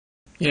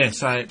Yeah,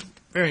 so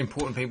very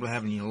important people to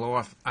have in your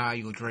life are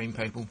your dream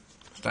people.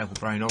 Staple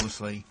Brain,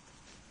 obviously,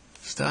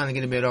 starting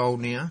to get a bit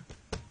old now,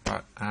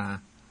 but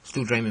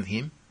still dream of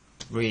him.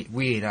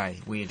 Weird, eh? I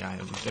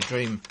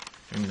dream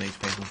of these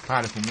people.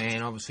 Particle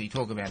Man, obviously,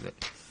 talk about the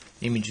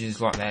images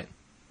like that.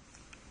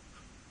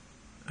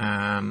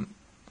 Yeah,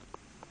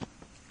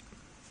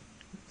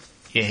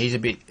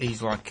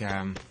 he's like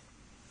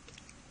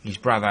his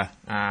brother,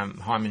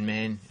 Hyman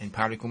Man and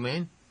Particle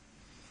Man.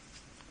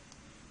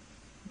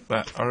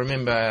 But I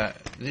remember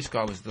this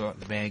guy was like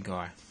the bad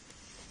guy.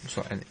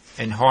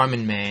 And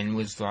Hyman Man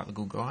was like the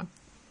good guy.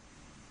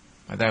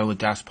 They were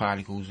dust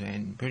particles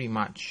and pretty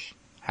much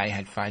they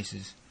had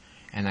faces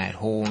and they had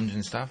horns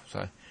and stuff.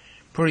 So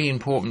pretty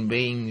important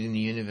beings in the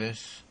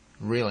universe,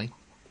 really.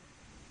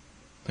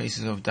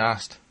 Pieces of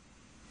dust.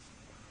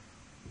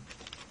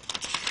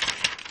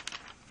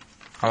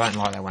 I don't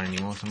like that one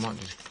anymore, so I might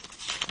just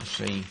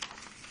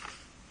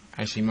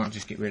actually might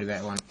just get rid of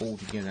that one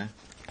altogether.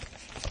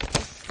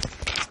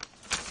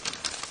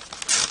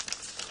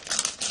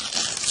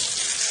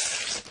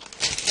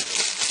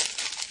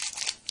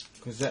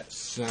 Because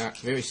that's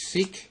very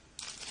sick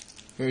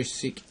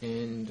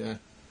and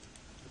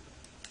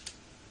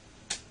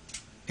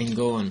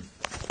gone.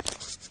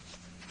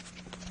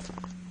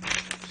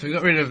 So we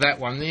got rid of that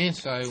one there.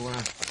 So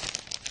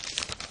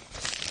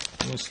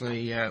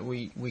obviously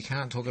we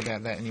can't talk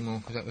about that anymore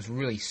because that was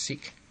really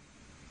sick,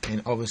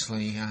 and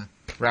obviously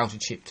railed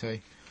chip too.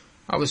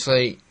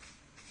 Obviously,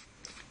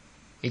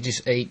 it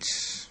just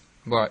eats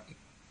like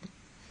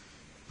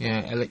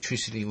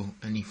electricity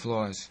and he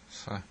flies.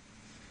 So.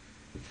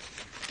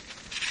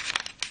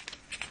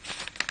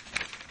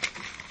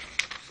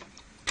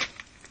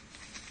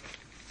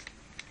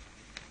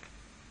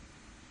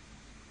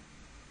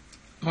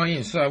 Oh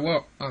yeah, so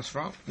what? That's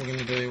right. We're going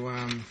to do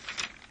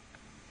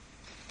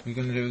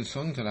the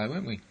song today,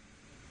 weren't we?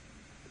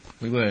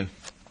 We were.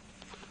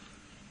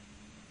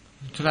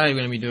 Today we're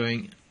going to be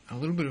doing a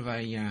little bit of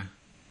a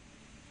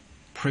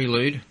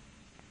prelude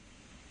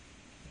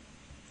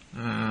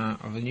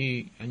of a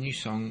new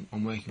song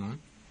I'm working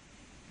on.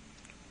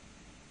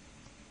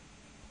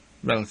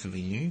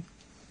 Relatively new.